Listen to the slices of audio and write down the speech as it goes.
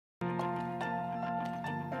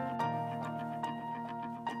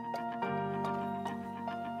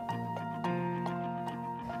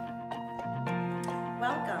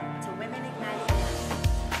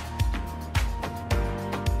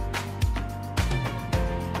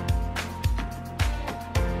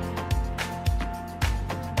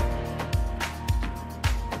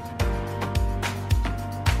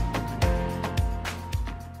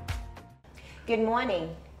Good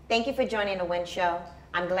morning. Thank you for joining the Win Show.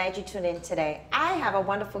 I'm glad you tuned in today. I have a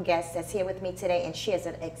wonderful guest that's here with me today, and she has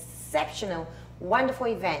an exceptional, wonderful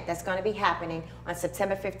event that's going to be happening on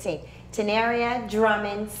September 15th. Tenaria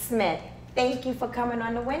Drummond-Smith. Thank you for coming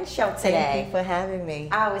on the Win Show today. Thank you for having me.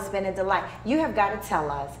 Oh, it's been a delight. You have got to tell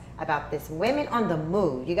us about this Women on the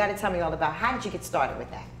Move. You got to tell me all about how did you get started with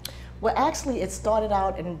that? Well, actually, it started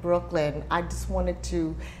out in Brooklyn. I just wanted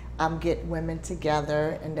to get women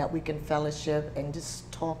together and that we can fellowship and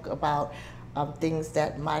just talk about things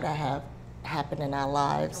that might have happened in our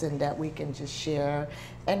lives, and that we can just share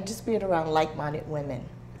and just being around like-minded women.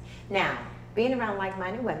 Now, being around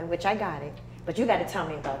like-minded women, which I got it, but you got to tell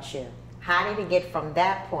me about you. How did it get from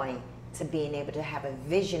that point to being able to have a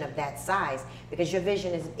vision of that size? Because your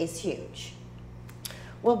vision is huge.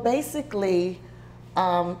 Well, basically,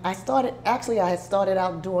 I had started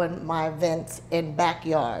out doing my events in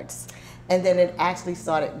backyards, and then it actually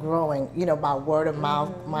started growing, you know, by word of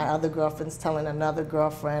mouth, my other girlfriends telling another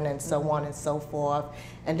girlfriend, and so on and so forth.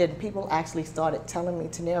 And then people actually started telling me,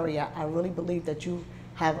 Tenaria, I really believe that you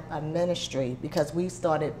have a ministry, because we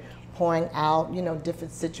started pouring out, you know,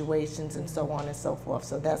 different situations and so on and so forth.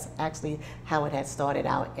 So that's actually how it had started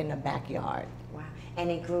out, in the backyard. Wow. And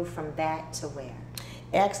it grew from that to where?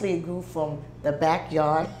 Actually, it grew from the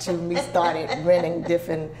backyard to me started renting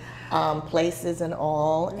different places and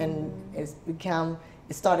all, and it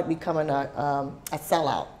started becoming a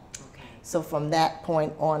sellout. Okay. So from that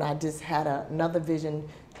point on, I just had another vision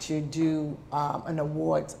to do an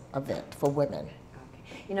awards event for women.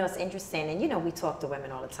 Okay. You know, it's interesting, and you know, we talk to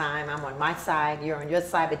women all the time. I'm on my side, you're on your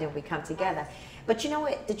side, but then we come together. But you know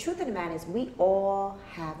what? The truth of the matter is, we all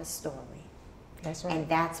have a story. That's right. And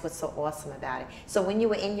that's what's so awesome about it. So when you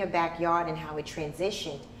were in your backyard and how it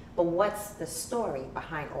transitioned, but what's the story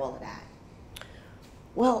behind all of that?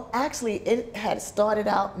 Well, actually, it had started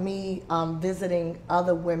out me visiting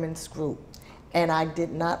other women's groups, and I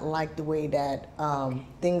did not like the way that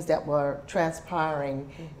things that were transpiring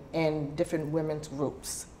in different women's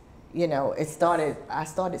groups. You know, I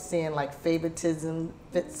started seeing like favoritism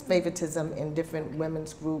in different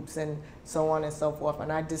women's groups and so on and so forth, and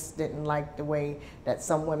I just didn't like the way that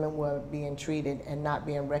some women were being treated and not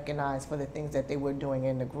being recognized for the things that they were doing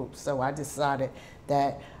in the group. So I decided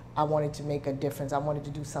that I wanted to make a difference. I wanted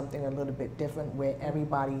to do something a little bit different where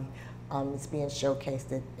everybody is being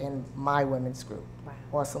showcased in my women's group.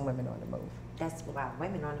 Wow. Awesome Women on the Move. That's, wow,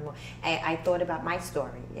 Women on the Move. I thought about my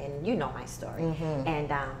story, and you know my story. And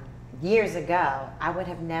years ago, I would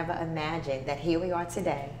have never imagined that here we are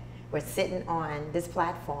today. We're sitting on this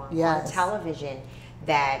platform, on television,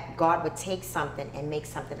 that God would take something and make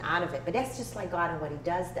something out of it. But that's just like God and what He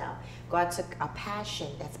does, though. God took a passion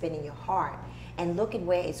that's been in your heart, and look at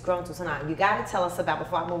where it's grown to. So now, you got to tell us about,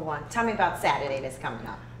 before I move on, tell me about Saturday that's coming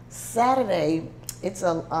up. Saturday, it's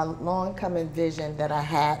a long-coming vision that I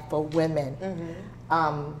had for women.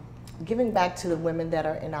 Giving back to the women that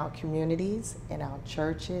are in our communities, in our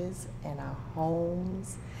churches, in our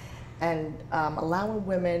homes, and allowing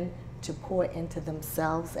women to pour into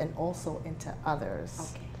themselves and also into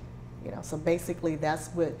others. Okay. You know, so basically that's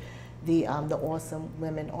what the Awesome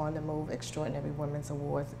Women on the Move Extraordinary Women's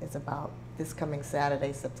Awards is about, this coming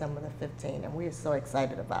Saturday, September the 15th, and we are so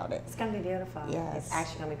excited about it. It's going to be beautiful. Yes. It's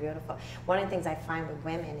actually going to be beautiful. One of the things I find with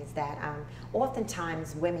women is that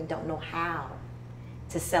oftentimes women don't know how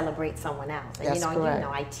to celebrate someone else. And That's correct. You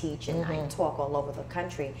know, I teach and I talk all over the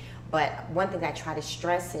country, but one thing I try to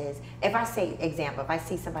stress is, if I say, example, if I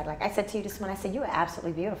see somebody, like I said to you this morning, I said, you are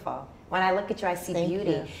absolutely beautiful. When I look at you, I see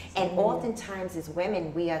beauty. And oftentimes as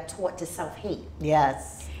women, we are taught to self-hate.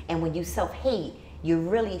 Yes. And when you self-hate, you're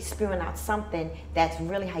really spewing out something that's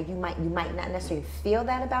really how you might not necessarily feel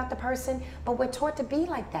that about the person, but we're taught to be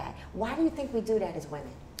like that. Why do you think we do that as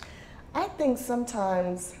women? I think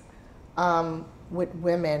sometimes with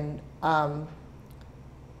women,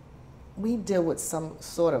 we deal with some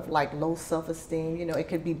sort of like low self-esteem. You know, it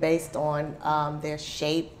could be based on their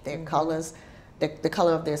shape, their colors, the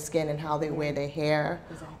color of their skin and how they wear their hair,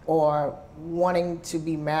 or wanting to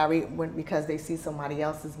be married because they see somebody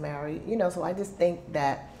else is married. You know, so I just think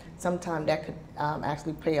that sometimes that could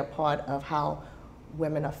actually play a part of how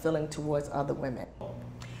women are feeling towards other women.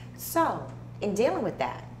 So, in dealing with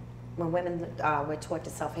that, when women were taught to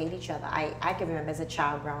self-hate each other, I can remember as a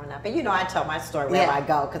child growing up, and you know I tell my story wherever I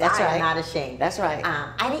go, because I am not ashamed. That's right.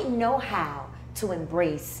 I didn't know how to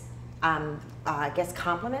embrace, I guess,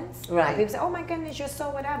 compliments. Right. People say, oh my goodness, you're so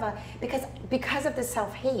whatever. Because of the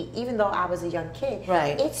self-hate, even though I was a young kid,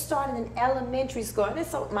 it started in elementary school. And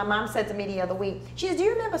so my mom said to me the other week, she said, do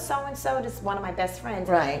you remember so-and-so? This is one of my best friends.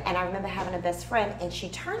 Right. And I remember having a best friend, and she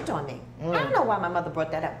turned on me. I don't know why my mother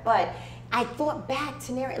brought that up, but I thought back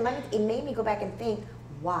to it made me go back and think,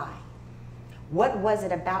 why? What was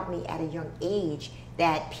it about me at a young age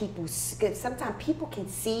that sometimes people can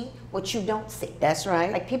see what you don't see. That's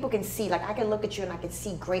right. Like people can see, like I can look at you and I can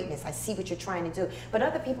see greatness. I see what you're trying to do. But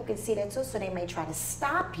other people can see that too, so they may try to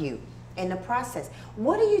stop you in the process.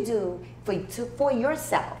 What do you do for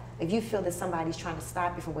yourself if you feel that somebody's trying to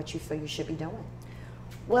stop you from what you feel you should be doing?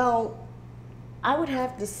 Well, I would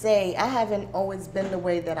have to say I haven't always been the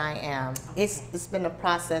way that I am. Okay. It's been a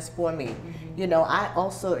process for me. Mm-hmm. You know, I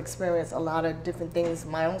also experienced a lot of different things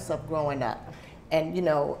my own self growing up. Okay. And you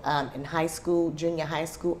know, in high school, junior high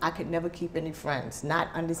school, I could never keep any friends, not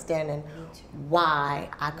understanding why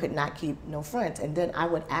I could not keep no friends. And then I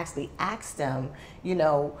would actually ask them, you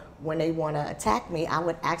know, when they want to attack me, I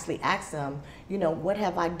would actually ask them, you know, what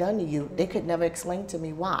have I done to you? They could never explain to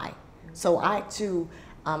me why. So I too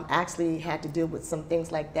actually had to deal with some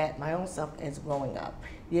things like that my own self as growing up.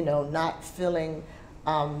 You know, not feeling,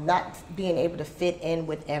 not being able to fit in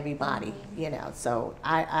with everybody, you know. So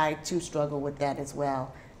I too struggle with that as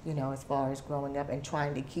well, you know, as far as growing up and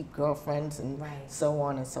trying to keep girlfriends and so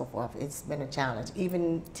on and so forth. It's been a challenge,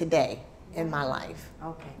 even today in my life.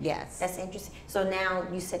 Okay. Yes. That's interesting. So now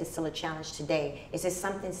you said it's still a challenge today. Is there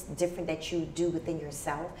something different that you do within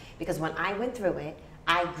yourself? Because when I went through it,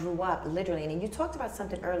 I grew up literally, and you talked about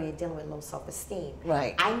something earlier dealing with low self-esteem.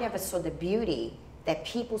 Right. I never saw the beauty that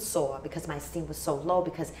people saw because my esteem was so low,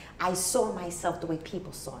 because I saw myself the way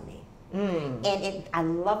people saw me. And I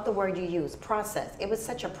love the word you use, process. It was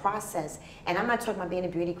such a process, and I'm not talking about being a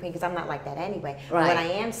beauty queen because I'm not like that anyway. Right. But I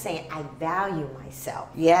am saying I value myself.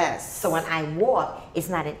 Yes. So when I walk, it's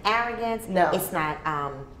not an arrogance. No. It's not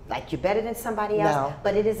like you're better than somebody else. No.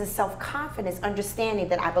 But it is a self-confidence, understanding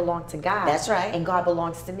that I belong to God. That's right. And God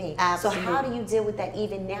belongs to me. Absolutely. So how do you deal with that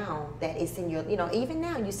even now that it's in your, you know, even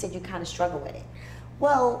now you said you kind of struggle with it?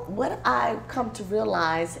 Well, what I've come to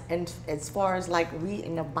realize, and as far as like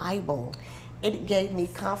reading the Bible, it gave me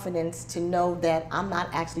confidence to know that I'm not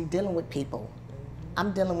actually dealing with people.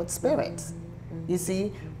 I'm dealing with spirits, you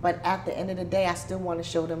see? But at the end of the day, I still want to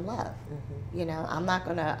show them love. You know, I'm not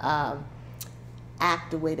going to act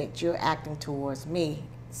the way that you're acting towards me.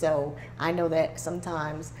 So I know that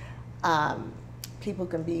sometimes people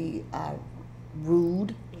can be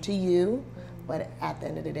rude to you. But at the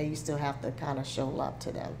end of the day, you still have to kind of show love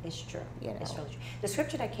to them. It's true. You know? It's really true. The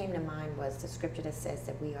scripture that came to mind was the scripture that says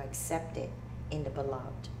that we are accepted in the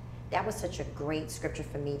beloved. That was such a great scripture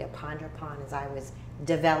for me to ponder upon as I was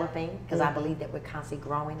developing, because I believe that we're constantly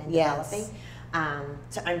growing and developing,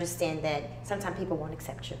 to understand that sometimes people won't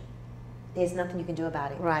accept you. There's nothing you can do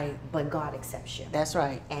about it. Right. But God accepts you. That's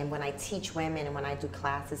right. And when I teach women and when I do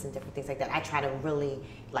classes and different things like that, I try to really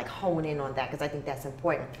like hone in on that because I think that's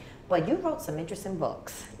important. But you wrote some interesting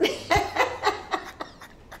books. You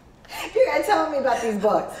gotta tell me about these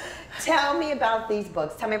books. Tell me about these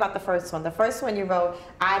books. Tell me about the first one. The first one you wrote,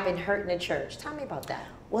 I've Been Hurt in the Church. Tell me about that.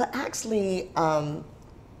 Well, actually,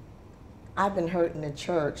 I've Been Hurt in the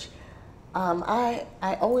Church. I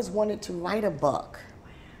always wanted to write a book.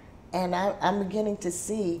 And I'm beginning to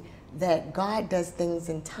see that God does things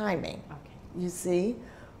in timing, you see?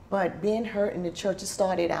 But being hurt in the church, it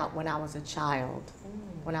started out when I was a child.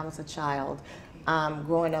 When I was a child,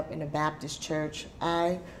 growing up in a Baptist church,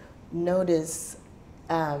 I noticed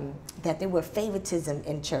that there were favoritism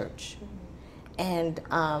in church. And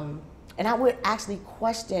I would actually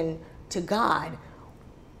question to God,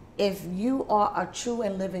 if you are a true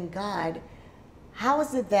and living God, how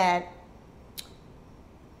is it that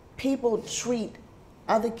people treat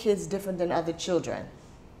other kids different than other children?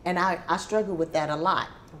 And I struggle with that a lot,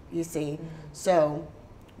 you see. So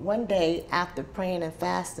one day after praying and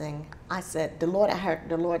fasting, I said, I heard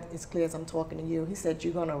the Lord, as clear as I'm talking to you, he said,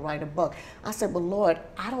 you're gonna write a book. I said, well, Lord,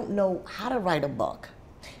 I don't know how to write a book.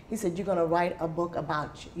 He said, you're gonna write a book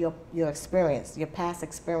about your experience, your past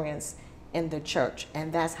experience in the church.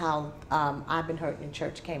 And that's how I've Been Hurt in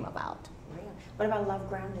Church came about. What about Love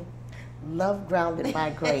Grounded? Love Grounded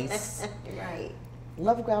by Grace. Right.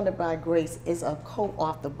 Love Grounded by Grace is a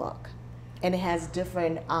co-author book. And it has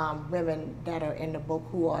different women that are in the book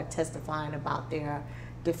who are testifying about their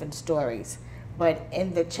different stories. But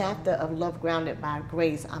in the chapter of Love Grounded by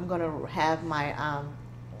Grace, I'm going to have my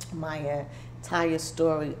my entire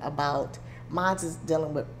story about, mine is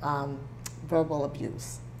dealing with verbal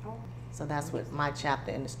abuse. So that's what my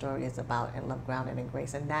chapter in the story is about, in Love Grounded in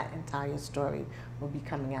Grace. And that entire story will be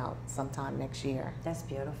coming out sometime next year. That's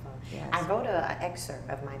beautiful. Yes. I wrote an excerpt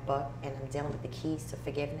of my book, and I'm dealing with the keys to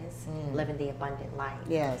forgiveness, living the abundant life.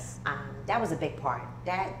 Yes. That was a big part.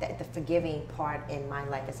 That the forgiving part in my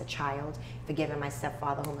life as a child, forgiving my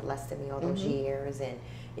stepfather who molested me all those years, and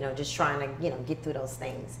just trying to get through those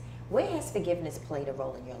things. Where has forgiveness played a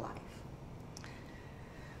role in your life?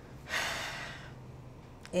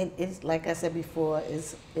 It's like I said before,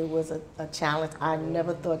 it was a challenge. I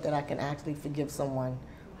never thought that I can actually forgive someone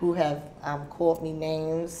who have called me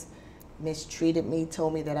names, mistreated me,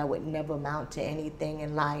 told me that I would never amount to anything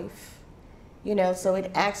in life. So it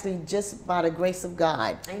actually, just by the grace of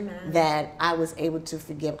God, Amen, that I was able to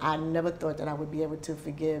forgive. I never thought that I would be able to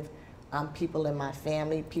forgive people in my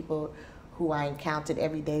family, people who I encountered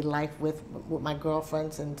everyday life with my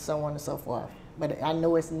girlfriends and so on and so forth. But I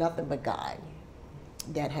know it's nothing but God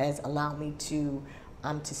that has allowed me to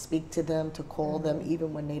speak to them, to call them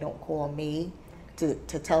even when they don't call me, to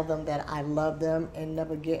tell them that I love them, and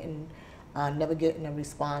never getting a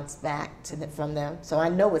response back from them. So I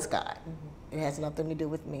know it's God. It has nothing to do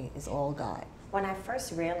with me. It's all God. When I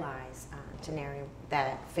first realized, Tenaria,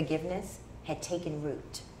 that forgiveness had taken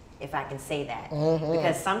root, if I can say that,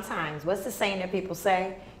 because sometimes, what's the saying that people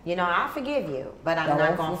say? I forgive you, but I'm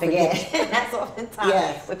not going to forget. That's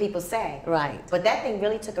oftentimes what people say. Right. But that thing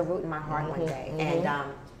really took a root in my heart one day. And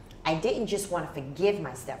I didn't just want to forgive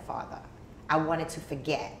my stepfather. I wanted to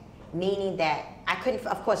forget. Meaning that I couldn't,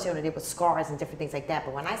 of course, there were scars and different things like that.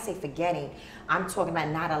 But when I say forgetting, I'm talking about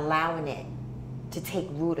not allowing it to take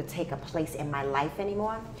root or take a place in my life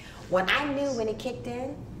anymore. When I knew when it kicked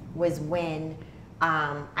in was when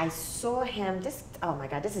I saw him, oh my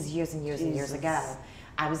God, this is years and years and years ago.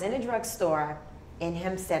 I was in a drugstore in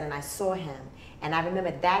Hempstead and I saw him. And I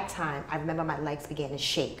remember that time, my legs began to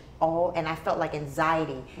shake. And I felt like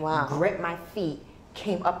anxiety gripped my feet,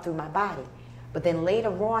 came up through my body. But then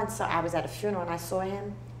later on, so I was at a funeral and I saw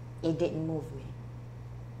him, it didn't move me.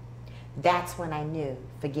 That's when I knew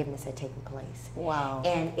forgiveness had taken place. Wow.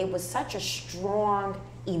 And it was such a strong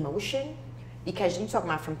emotion, because you're talking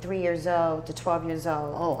about from 3 years old to 12 years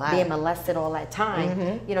old, being molested all that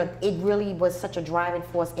time. It really was such a driving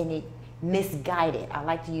force, and it misguided. I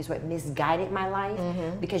like to use what misguided my life,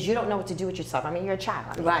 because you don't know what to do with yourself. I mean, you're a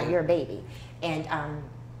child. You're a baby. And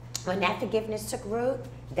when that forgiveness took root,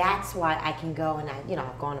 that's why I can go and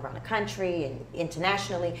I've gone around the country and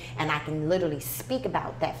internationally, and I can literally speak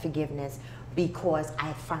about that forgiveness because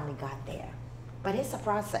I finally got there. But it's a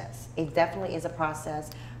process. It definitely is a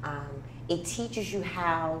process. It teaches you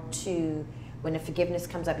how to, when the forgiveness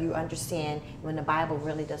comes up, you understand when the Bible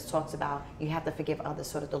really does talks about you have to forgive others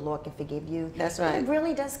so that the Lord can forgive you. That's right. It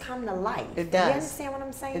really does come to life. It does. You understand what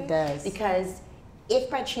I'm saying? It does. Because if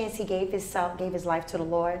by chance he gave his life to the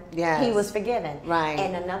Lord, he was forgiven. Right.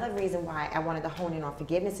 And another reason why I wanted to hone in on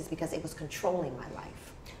forgiveness is because it was controlling my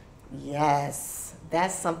life. Yes.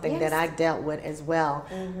 That's something that I dealt with as well.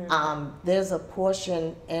 There's a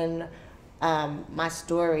portion in my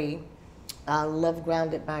story, Love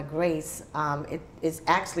Grounded by Grace.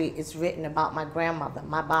 It's written about my grandmother,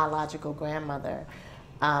 my biological grandmother,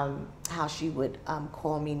 how she would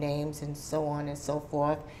call me names and so on and so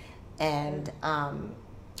forth. And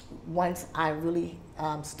once I really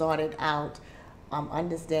started out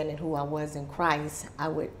understanding who I was in Christ, I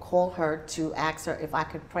would call her to ask her if I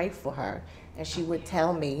could pray for her. And she would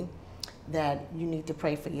tell me that you need to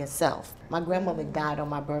pray for yourself. My grandmother died on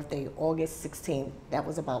my birthday, August 16th. That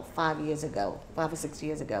was about 5 years ago, 5 or 6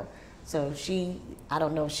 years ago. So I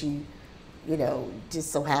don't know if she,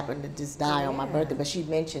 just so happened to just die on my birthday, but she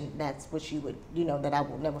mentioned that's what she would, that I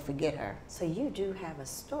will never forget her. So you do have a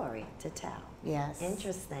story to tell. Yes.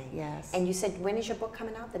 Interesting. Yes. And you said, when is your book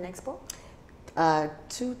coming out, the next book?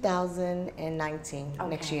 2019,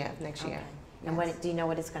 next year. Yes. And do you know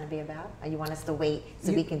what it's going to be about? Or you want us to wait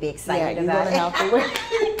so we can be excited about it? You're going to have to wait.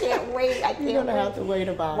 You can't wait. I can't wait. You're going to have to wait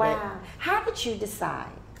about it. Wow. How did you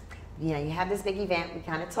decide? You have this big event. We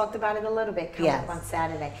kind of talked about it a little bit coming up on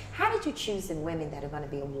Saturday. How did you choose the women that are going to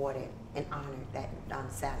be awarded and honored that on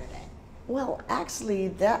Saturday? Well,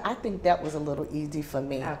 actually, I think that was a little easy for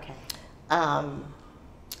me. Okay.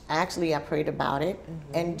 Actually, I prayed about it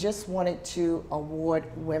and just wanted to award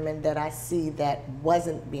women that I see that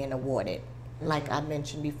wasn't being awarded. Like I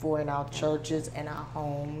mentioned before, in our churches and our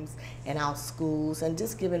homes and our schools, and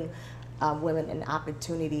just giving women an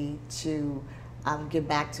opportunity to give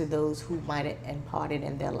back to those who might have imparted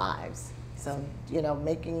in their lives. So,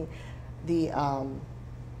 making the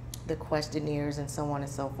questionnaires and so on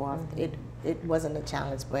and so forth, it wasn't a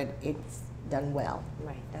challenge, but it's done well.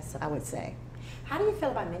 Right, that's I would say. How do you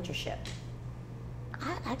feel about mentorship?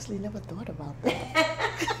 I actually never thought about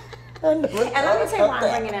that. And let me tell you why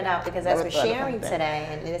I'm bringing it up, because as we're sharing today,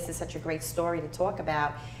 and this is such a great story to talk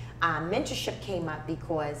about, mentorship came up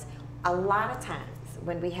because a lot of times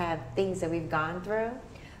when we have things that we've gone through,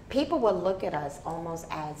 people will look at us almost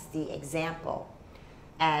as the example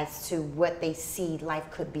as to what they see life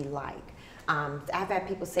could be like. I've had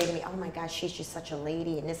people say to me, oh my gosh, she's just such a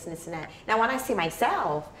lady, and this and this and that. Now when I see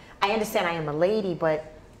myself, I understand I am a lady,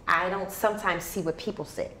 but I don't sometimes see what people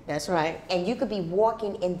see. That's right. And you could be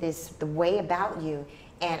walking in the way about you,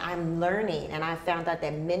 and I'm learning, and I found out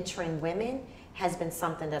that mentoring women has been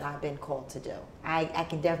something that I've been called to do. I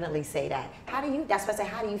can definitely say that. That's why I say,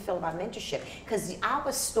 how do you feel about mentorship? Because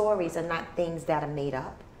our stories are not things that are made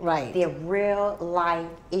up. Right. They're real life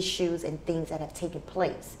issues and things that have taken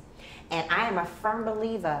place. And I am a firm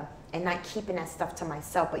believer in not keeping that stuff to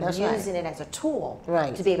myself, but using it as a tool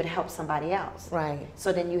to be able to help somebody else. Right.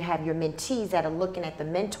 So then you have your mentees that are looking at the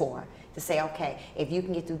mentor to say, okay, if you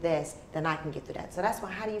can get through this, then I can get through that. So that's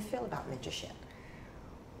why, how do you feel about mentorship?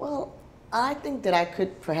 Well, I think that I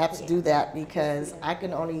could perhaps do that because I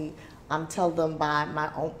can only tell them by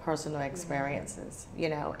my own personal experiences, you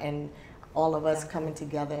know, and all of us coming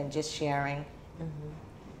together and just sharing.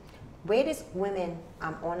 Where does women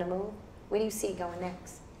on the move, where do you see it going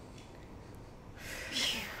next?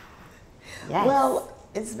 Yes. Well,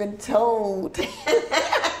 it's been told.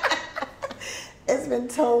 It's been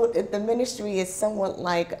told that the ministry is somewhat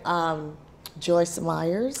like Joyce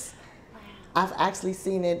Meyer's. I've actually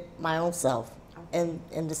seen it my own self in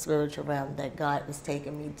the spiritual realm, that God has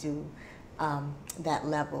taken me to that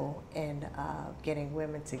level and getting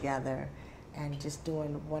women together and just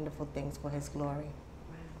doing wonderful things for His glory.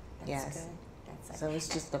 Wow, that's good. That's so it's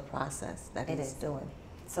just a process that He's doing.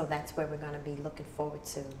 So that's where we're going to be looking forward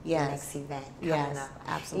to the next event coming up.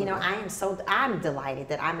 Absolutely. You know, I'm delighted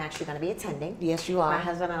that I'm actually going to be attending. Yes, you are. My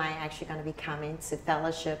husband and I are actually going to be coming to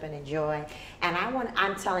fellowship and enjoy. And I'm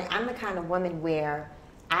the kind of woman where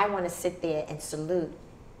I want to sit there and salute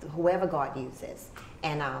whoever God uses.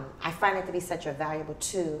 And I find it to be such a valuable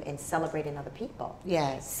tool in celebrating other people.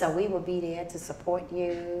 Yes. So we will be there to support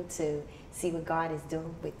you, to see what God is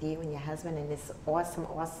doing with you and your husband and this awesome,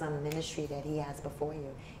 awesome ministry that He has before you.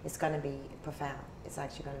 It's going to be profound. It's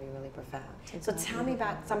actually going to be really profound. So tell me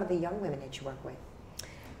about some of the young women that you work with.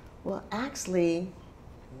 Well, actually,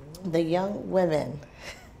 the young women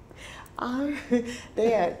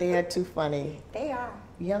they are too funny. They are.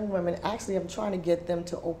 Young women, actually, I'm trying to get them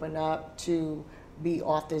to open up to be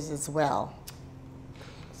authors as well.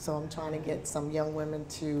 So I'm trying to get some young women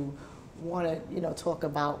to want to, you know, talk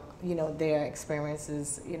about, you know, their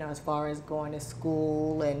experiences, you know, as far as going to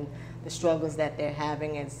school and the struggles that they're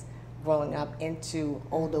having as growing up into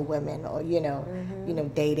older women, or you know,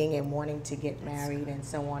 dating and wanting to get married and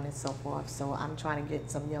so on and so forth. So I'm trying to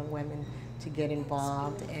get some young women to get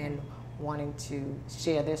involved and wanting to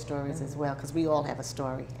share their stories as well, because we all have a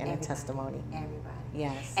story and a testimony. Everybody.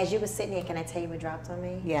 Yes. As you were sitting here, can I tell you what dropped on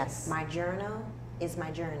me? Yes. My journal is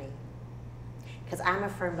my journey. Because I'm a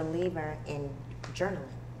firm believer in journaling.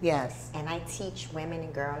 Yes. And I teach women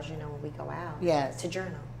and girls, you know, when we go out, to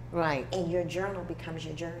journal. Right. And your journal becomes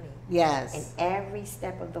your journey. Yes. And every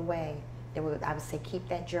step of the way, I would say keep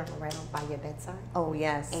that journal right on by your bedside. Oh,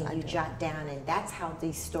 yes. And you jot down, and that's how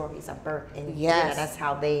these stories are birthed. And yes. You know, that's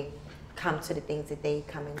how they come to the things that they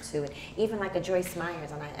come into. And even like a Joyce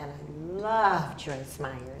Meyers, and I love Joyce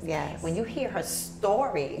Meyers. Yes. When you hear her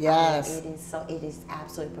story, yes. it is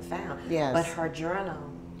absolutely profound. Yes. But her journal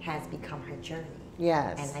has become her journey.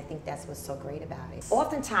 Yes. And I think that's what's so great about it.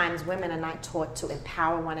 Oftentimes, women are not taught to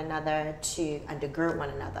empower one another, to undergird one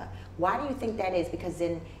another. Why do you think that is? Because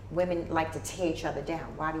then women like to tear each other down.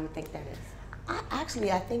 Why do you think that is?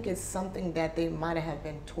 I think it's something that they might have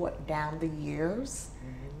been taught down the years,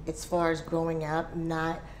 as far as growing up,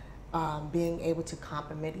 not being able to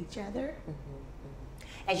compliment each other.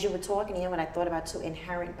 As you were talking here, what I thought about too,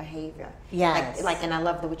 inherent behavior. Yes. Like, and I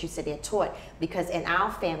love what you said, they're taught. Because in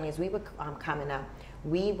our families, we were coming up,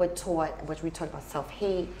 we were taught, which we talked about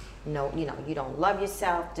self-hate, you know, you don't love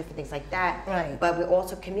yourself, different things like that. Right. But we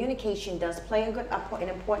also, communication does play an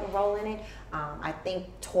important role in it. I think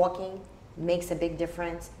talking makes a big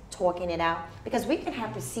difference, talking it out. Because we can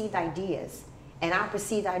have perceived ideas, and our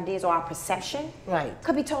perceived ideas or our perception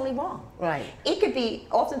could be totally wrong. Right. It could be,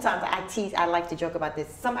 oftentimes I like to joke about this,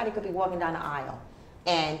 somebody could be walking down the aisle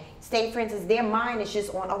and say, for instance, their mind is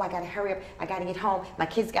just on, oh, I gotta hurry up, I gotta get home, my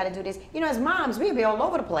kids gotta do this. You know, as moms, we'd be all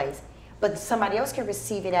over the place. But somebody else can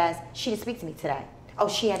receive it as, she didn't speak to me today. Oh,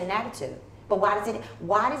 she had an attitude. But why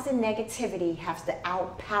does the negativity have to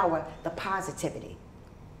outpower the positivity?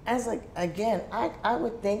 As like again, I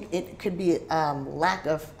would think it could be lack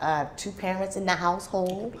of two parents in the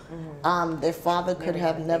household. Their father could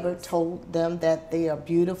have never told them that they are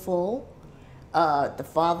beautiful. The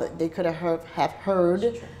father, they could have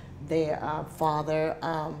heard their father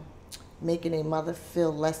making a mother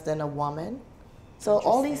feel less than a woman. So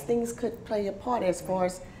all these things could play a part as far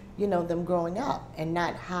as, you know, them growing up and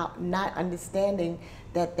not understanding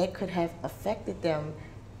that they could have affected them,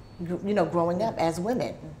 you know, growing up as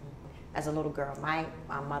women. As a little girl, my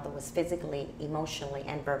mother was physically, emotionally,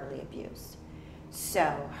 and verbally abused.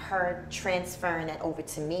 So her transferring that over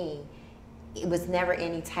to me, it was never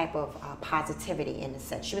any type of positivity in a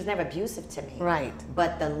sense. She was never abusive to me. Right.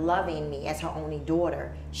 But the loving me as her only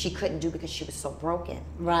daughter, she couldn't do because she was so broken.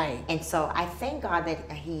 Right. And so I thank God that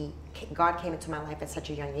God came into my life at such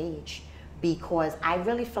a young age, because I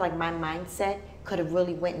really feel like my mindset could have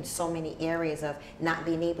really went in so many areas of not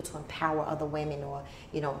being able to empower other women, or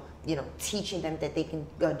you know, teaching them that they can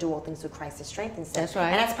do all things through Christ that strengthens them. That's right.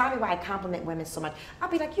 And that's probably why I compliment women so much. I'll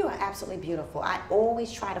be like, you are absolutely beautiful. I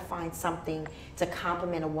always try to find something to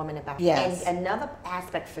compliment a woman about. Yes. And another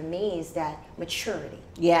aspect for me is that maturity.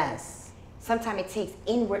 Yes. Sometimes it takes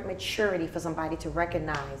inward maturity for somebody to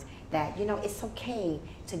recognize that, you know, it's okay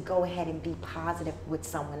to go ahead and be positive with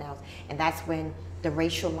someone else. And that's when the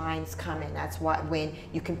racial lines come in. That's when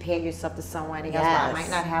you compare yourself to someone else. Well, I might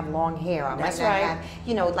not have long hair. I might not have,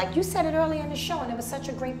 you know, like you said it earlier in the show, and it was such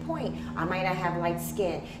a great point. I might not have light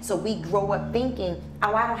skin. So we grow up thinking,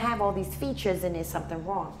 oh, I don't have all these features and there's something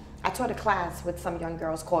wrong. I taught a class with some young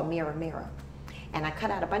girls called Mirror Mirror. And I cut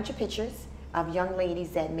out a bunch of pictures of young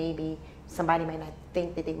ladies that maybe somebody might not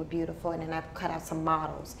think that they were beautiful, and then I cut out some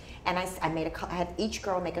models. And I had each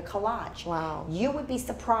girl make a collage. Wow. You would be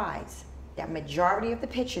surprised that majority of the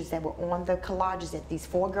pictures that were on the collages that these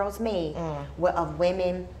 4 girls made were of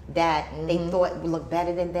women that they thought would look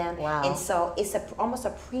better than them. Wow. And so it's almost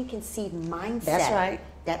a preconceived mindset. That's right.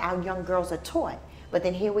 That our young girls are taught. But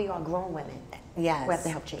then here we are, grown women. Yes. We have to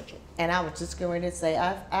help change it. And I was just going to say,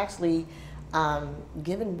 I've actually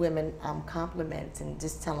giving women compliments and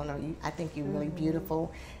just telling them, I think you're really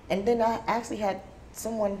beautiful. And then I actually had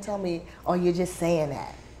someone tell me, oh, you're just saying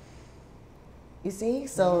that. You see?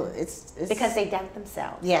 So it's because they doubt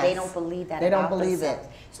themselves. Yes. They don't believe that they about don't believe themselves.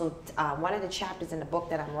 it. So one of the chapters in the book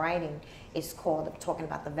that I'm writing is called talking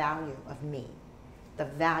about the value of me. The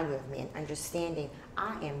value of me, and understanding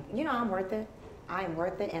I am, you know, I'm worth it. I am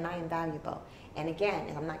worth it, and I am valuable. And again,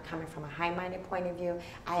 and I'm not coming from a high-minded point of view,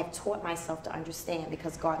 I have taught myself to understand,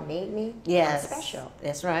 because God made me, yes. I'm special.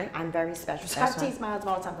 That's right. I'm very special. So That's I tease my husband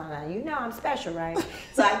all the time, like, you know I'm special, right?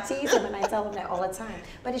 So I tease him and I tell him that all the time.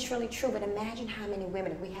 But it's really true. But imagine how many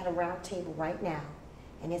women, if we had a round table right now,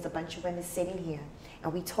 and there's a bunch of women sitting here,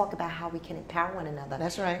 and we talk about how we can empower one another.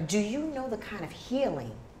 That's right. Do you know the kind of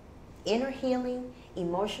healing, inner healing,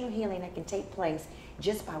 emotional healing that can take place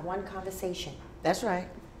just by one conversation? That's right.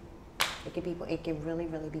 It can really,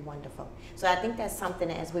 really be wonderful. So I think that's something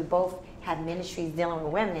that, as we both have ministries dealing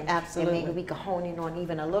with women, absolutely, and maybe we could hone in on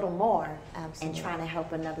even a little more, absolutely, and trying to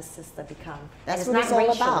help another sister become. That's what it's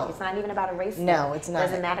all about. It's not even about a race. No, it's not. It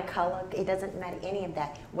doesn't matter color. It doesn't matter any of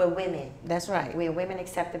that. We're women. That's right. We're women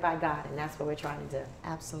accepted by God, and that's what we're trying to do.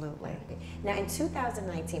 Absolutely. Now, in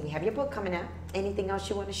 2019, we have your book coming out. Anything else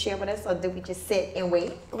you want to share with us, or do we just sit and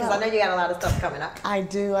wait? Because I know you got a lot of stuff coming up. I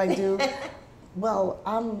do. Well,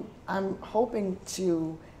 I'm hoping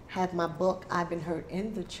to have my book, I've Been Hurt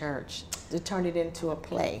in the Church, to turn it into a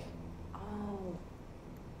play. Oh,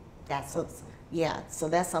 that's so, awesome. Yeah, so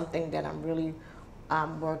that's something that I'm really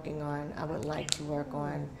working on. I would like to work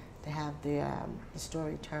on to have the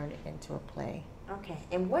story turned into a play. Okay,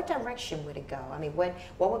 and what direction would it go? I mean, what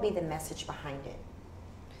would be the message behind it?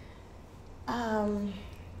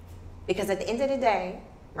 Because at the end of the day,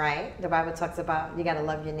 right, the Bible talks about you got to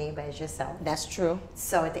love your neighbor as yourself. That's true.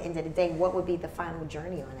 So at the end of the day, what would be the final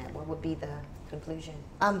journey on that? What would be the conclusion?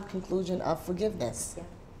 Conclusion of forgiveness. Yeah.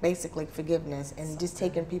 Basically forgiveness, and just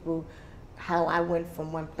taking people, how I went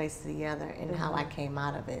from one place to the other and how I came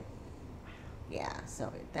out of it. Yeah,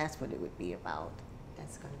 so that's what it would be about.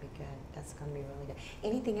 That's going to be good. That's going to be really good.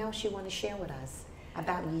 Anything else you want to share with us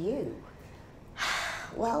about you?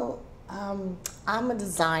 Well, I'm a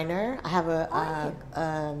designer. I have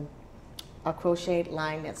a crochet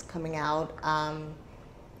line that's coming out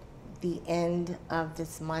the end of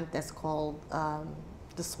this month. That's called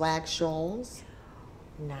the Swag Shawls.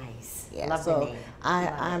 Nice. Yeah. Love So the name.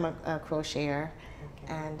 I'm a crocheter,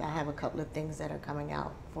 and I have a couple of things that are coming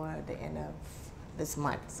out for the end of this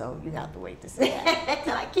month, so you have to wait to see that.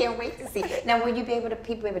 I can't wait to see. Now, will you be able to,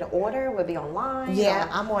 people be able to order? Will it be online? Yeah,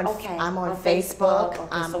 or? I'm on. Okay. I'm on Facebook.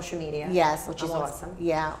 Okay, social media. Yes, which is awesome.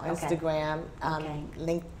 Yeah, Okay. Instagram, Okay.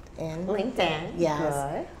 LinkedIn. LinkedIn.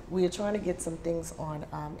 Yes. Good. We are trying to get some things on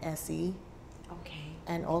SE, Okay.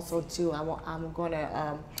 and also too, I'm going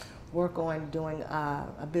to work on doing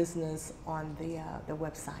a business on the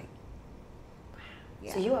website.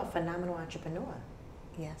 Yeah. So you're a phenomenal entrepreneur.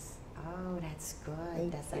 Yes. Oh, that's good.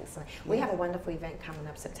 Thank That's you. excellent. We have a wonderful event coming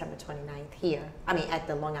up September 29th here. I mean, at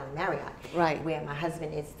the Long Island Marriott. Right. Where my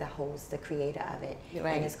husband is the host, the creator of it.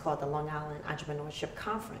 Right. And it's called the Long Island Entrepreneurship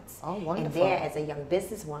Conference. Oh, wonderful. And there, as a young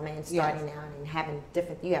businesswoman starting out and having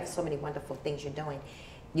different, you have so many wonderful things you're doing.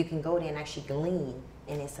 You can go there and actually glean.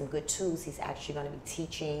 And there's some good tools he's actually going to be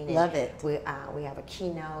teaching. And Love it. We have a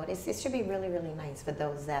keynote. It should be really, really nice for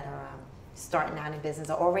those that are starting out in business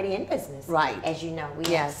or already in business. Right. As you know,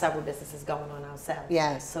 we have several businesses going on ourselves.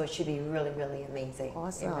 Yes. So it should be really, really amazing.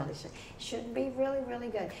 Awesome. It really should be really, really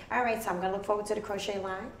good. All right, so I'm going to look forward to the crochet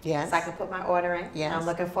line. Yes. So I can put my order in. Yes. I'm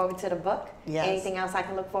looking forward to the book. Yes. Anything else I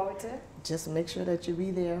can look forward to? Just make sure that you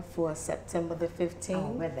be there for September the 15th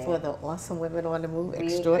Oh, we're there. for the Awesome Women on the Move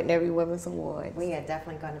Extraordinary Women's Awards. We are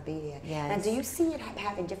definitely going to be there. Yes. Now, do you see it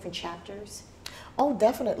having different chapters? Oh,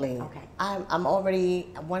 definitely. Okay. I'm already,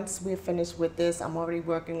 once we're finished with this, I'm already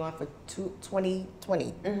working on for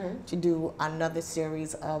 2020 to do another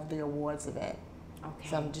series of the awards event. Okay.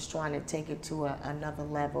 So I'm just trying to take it to another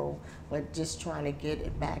level, but just trying to get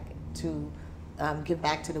it back to, give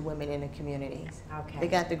back to the women in the communities. Okay. They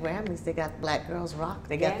got the Grammys, they got Black Girls Rock,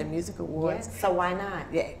 they got the music awards. Yes. So why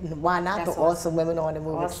not? Yeah, why not That's the Awesome Women on the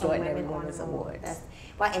Move Awesome Extraordinary Women on Women's the Move. Awards?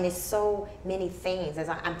 Well, and it's so many things. As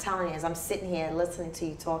I'm telling you, as I'm sitting here listening to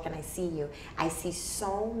you talk and I see you, I see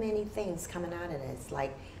so many things coming out of this,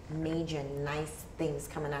 like major nice things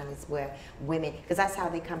coming out of this where women, because that's how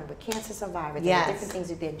they come in with cancer survivors and the different things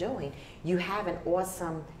that they're doing. You have an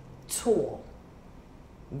awesome tool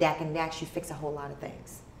that can actually fix a whole lot of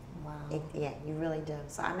things. Wow. Yeah, you really do.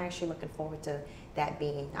 So I'm actually looking forward to that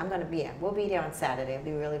being, I'm going to be there. We'll be there on Saturday. It'll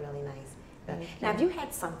be really, really nice. Now, if you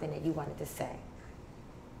had something that you wanted to say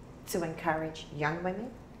to encourage young women,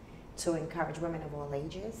 to encourage women of all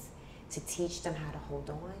ages, to teach them how to hold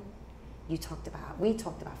on, we talked about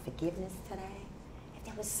forgiveness today. If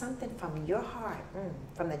there was something from your heart,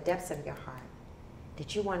 from the depths of your heart,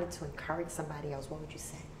 that you wanted to encourage somebody else, what would you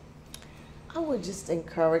say? I would just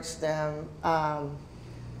encourage them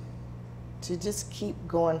to just keep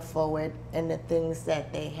going forward in the things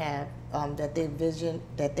that they have, that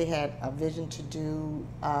they had a vision to do.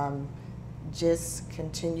 Just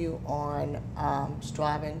continue on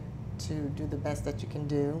striving to do the best that you can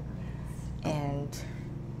do, and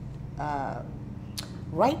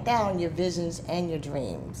write down your visions and your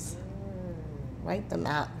dreams. Write them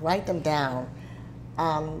out. Write them down.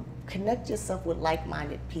 Connect yourself with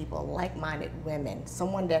like-minded people, like-minded women,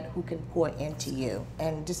 someone who can pour into you,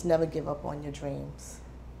 and just never give up on your dreams,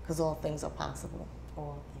 because all things are possible.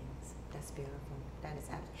 All things. That's beautiful.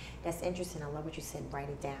 That's interesting. I love what you said. Write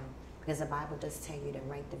it down, because the Bible does tell you to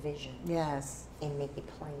write the vision. Yes. And make it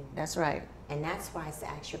plain. That's right. And that's why I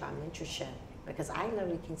asked you about mentorship, because I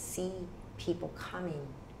literally can see people coming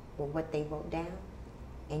with what they wrote down,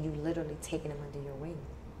 and you literally taking them under your wing.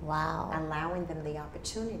 Wow. Allowing them the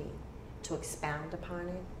opportunity to expound upon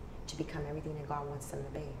it, to become everything that God wants them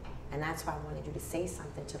to be. And that's why I wanted you to say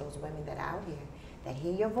something to those women that are out here, that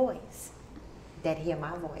hear your voice, that hear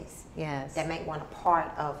my voice. Yes. That might want a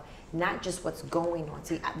part of not just what's going on.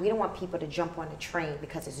 See, we don't want people to jump on the train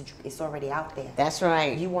because it's already out there. That's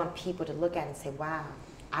right. You want people to look at it and say, wow,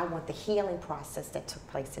 I want the healing process that took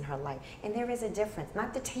place in her life. And there is a difference,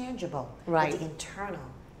 not the tangible, right, but the internal.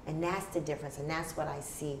 And that's the difference, and that's what I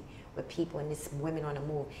see with people and this Women on the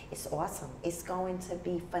Move. It's awesome. It's going to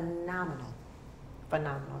be phenomenal.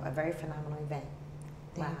 Phenomenal. A very phenomenal event.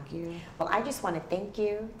 Thank you. Well, I just want to thank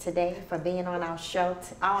you today for being on our show.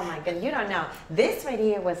 Oh my goodness, you don't know. This right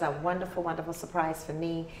here was a wonderful, wonderful surprise for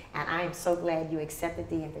me, and I am so glad you accepted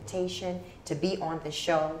the invitation to be on the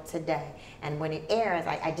show today. And when it airs,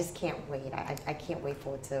 I just can't wait. I can't wait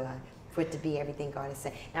for it to be everything God has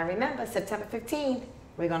said. Now remember, September 15th,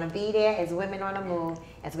 we're going to be there as Women on the Move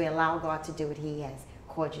as we allow God to do what He has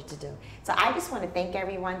called you to do. So I just want to thank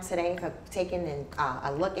everyone today for taking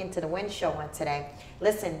a look into the Win Show on today.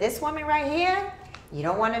 Listen, this woman right here, you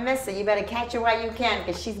don't want to miss her. You better catch her while you can,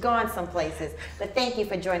 because she's gone some places. But thank you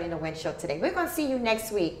for joining the Win Show today. We're going to see you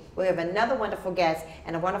next week. We have another wonderful guest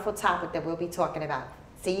and a wonderful topic that we'll be talking about.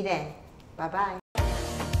 See you then. Bye-bye.